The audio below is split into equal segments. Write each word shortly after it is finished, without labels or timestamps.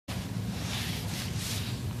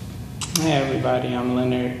Hey everybody, I'm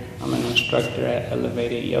Leonard. I'm an instructor at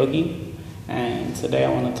Elevated Yogi, and today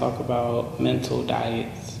I want to talk about mental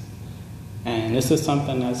diets. And this is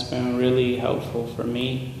something that's been really helpful for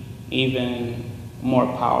me, even more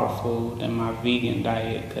powerful than my vegan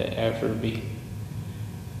diet could ever be.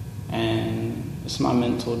 And it's my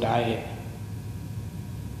mental diet.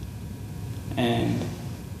 And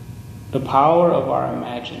the power of our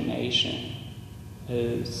imagination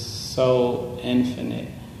is so infinite.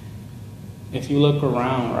 If you look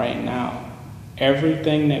around right now,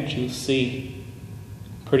 everything that you see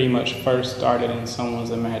pretty much first started in someone's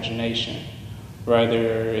imagination, whether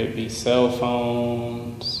it be cell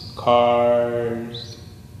phones, cars,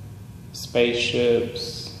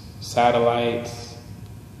 spaceships, satellites,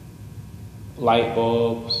 light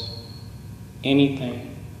bulbs,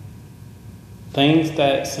 anything. Things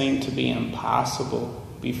that seemed to be impossible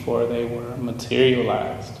before they were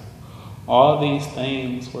materialized. All these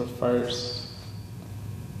things were first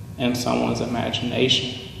in someone's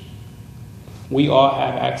imagination. We all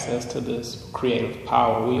have access to this creative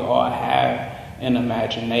power. We all have an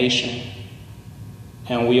imagination,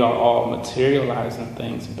 and we are all materializing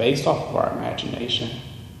things based off of our imagination,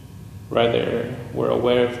 whether we're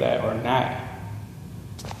aware of that or not.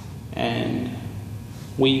 And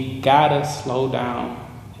we gotta slow down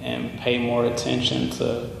and pay more attention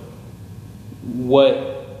to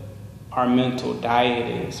what our mental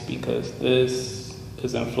diet is, because this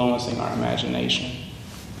is influencing our imagination.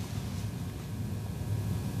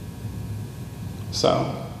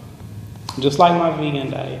 So, just like my vegan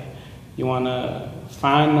diet, you want to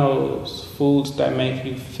find those foods that make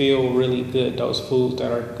you feel really good, those foods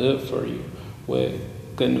that are good for you with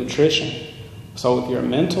good nutrition. So with your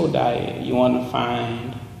mental diet, you want to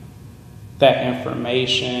find that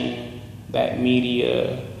information, that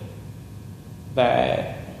media,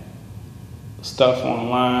 that stuff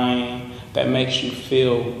online that makes you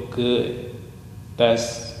feel good,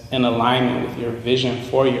 that's in alignment with your vision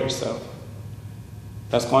for yourself,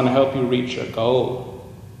 that's going to help you reach your goal.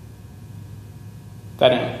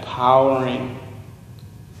 That empowering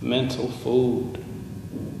mental food.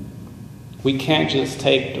 We can't just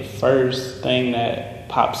take the first thing that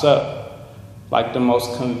pops up, like the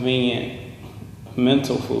most convenient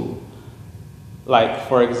mental food. Like,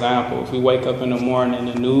 for example, if we wake up in the morning and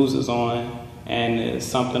the news is on and it's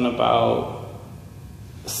something about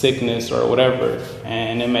sickness or whatever,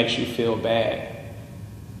 and it makes you feel bad.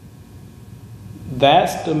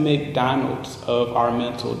 That's the McDonald's of our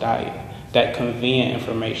mental diet. That convenient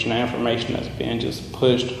information, that information that's being just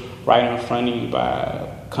pushed right in front of you by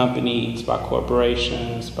companies, by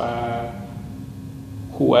corporations, by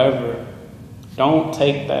whoever. Don't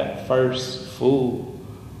take that first food.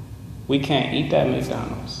 We can't eat that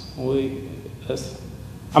McDonald's.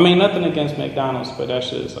 Nothing against McDonald's, but that's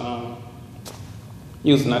just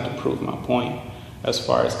using that to prove my point as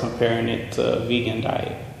far as comparing it to a vegan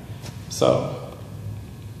diet. So,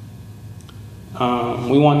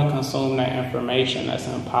 we want to consume that information that's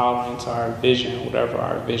empowering to our vision, whatever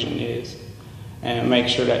our vision is, and make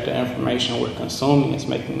sure that the information we're consuming is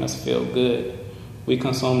making us feel good. We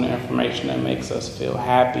consume the information that makes us feel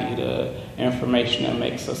happy, the information that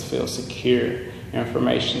makes us feel secure,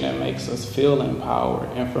 information that makes us feel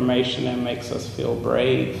empowered, information that makes us feel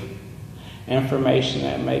brave, information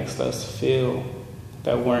that makes us feel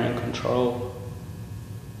that we're in control.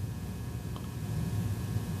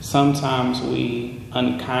 Sometimes we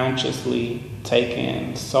unconsciously take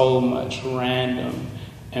in so much random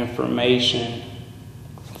information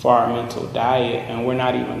for our mental diet, and we're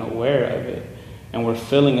not even aware of it. And we're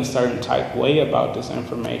feeling a certain type way about this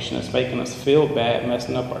information. It's making us feel bad,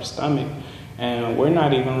 messing up our stomach. And we're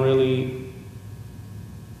not even really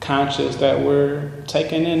conscious that we're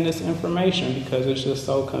taking in this information because it's just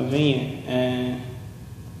so convenient. And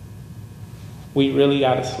we really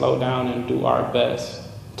got to slow down and do our best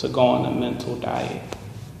to go on a mental diet.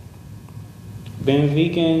 Being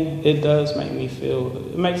vegan, it makes me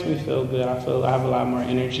feel good. I feel I have a lot more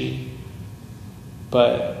energy.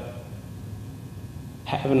 But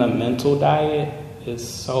having a mental diet is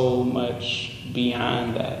so much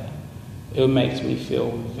beyond that. It makes me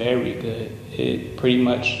feel very good.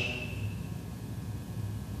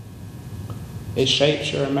 It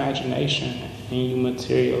shapes your imagination, and you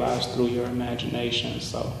materialize through your imagination.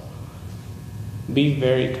 So be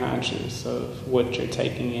very conscious of what you're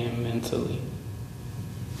taking in mentally.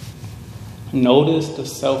 Notice the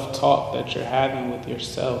self-talk that you're having with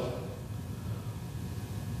yourself.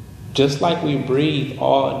 Just like we breathe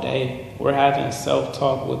all day, we're having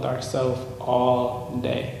self-talk with ourselves all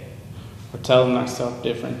day. We're telling ourselves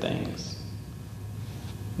different things.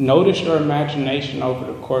 Notice your imagination over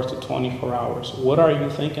the course of 24 hours. What are you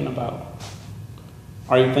thinking about?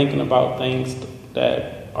 Are you thinking about things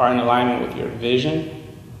that are in alignment with your vision?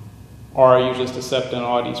 Or are you just accepting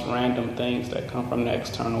all these random things that come from the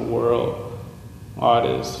external world? All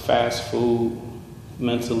this fast food,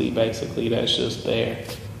 mentally, basically, that's just there.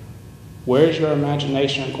 Where's your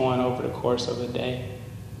imagination going over the course of a day?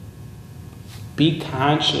 Be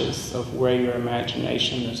conscious of where your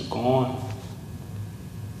imagination is going.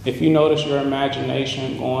 If you notice your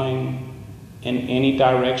imagination going in any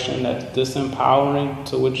direction that's disempowering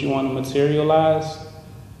to what you want to materialize,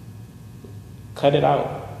 cut it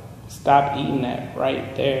out. Stop eating that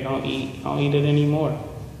right there. Don't eat it anymore.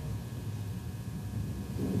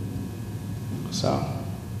 So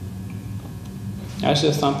that's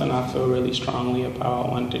just something I feel really strongly about. I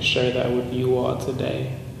wanted to share that with you all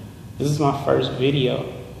today. This is my first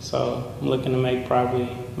video, so I'm looking to make probably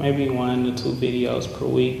maybe 1 to 2 videos per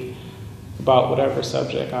week about whatever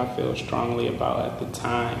subject I feel strongly about at the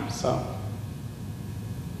time. So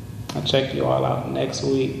I'll check you all out next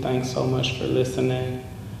week. Thanks so much for listening.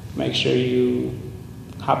 Make sure you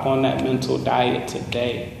hop on that mental diet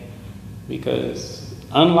today, because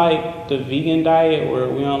unlike the vegan diet where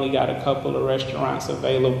we only got a couple of restaurants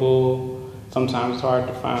available, sometimes it's hard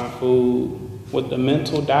to find food, with the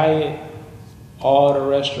mental diet, all the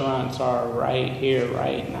restaurants are right here,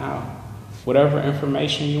 right now. Whatever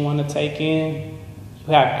information you want to take in,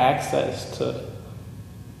 you have access to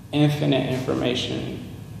infinite information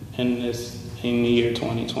in the year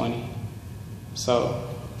 2020. So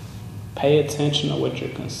pay attention to what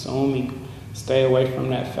you're consuming. Stay away from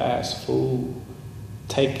that fast food.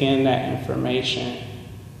 Take in that information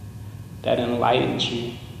that enlightens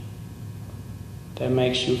you, that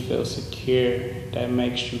makes you feel secure, that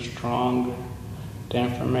makes you stronger, the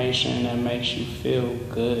information that makes you feel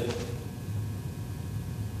good.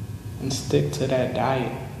 And stick to that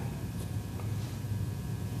diet.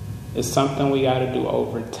 It's something we got to do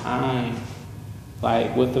over time.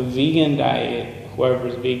 Like with the vegan diet,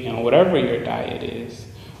 whoever's vegan, whatever your diet is,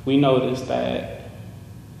 we notice that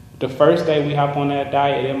the first day we hop on that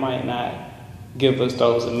diet, it might not give us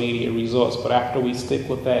those immediate results. But after we stick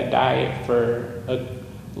with that diet for a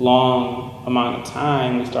long amount of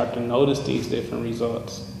time, we start to notice these different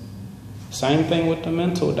results. Same thing with the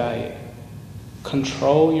mental diet.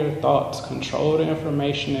 Control your thoughts. Control the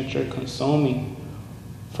information that you're consuming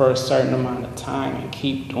for a certain amount of time and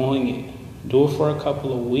keep doing it. Do it for a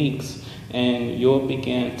couple of weeks and you'll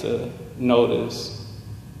begin to notice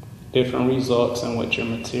different results in what you're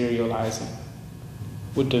materializing.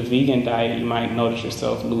 With the vegan diet, you might notice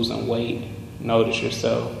yourself losing weight, notice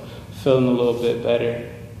yourself feeling a little bit better.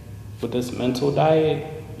 With this mental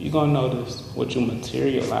diet, you're gonna notice what you're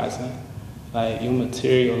materializing. Like, you're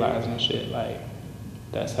materializing shit like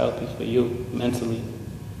that's healthy for you mentally.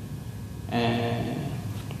 And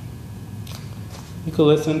you could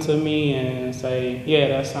listen to me and say, yeah,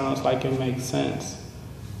 that sounds like it makes sense.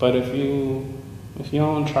 But if you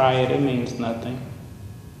don't try it, it means nothing.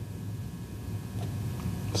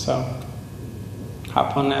 So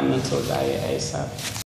hop on that mental diet ASAP.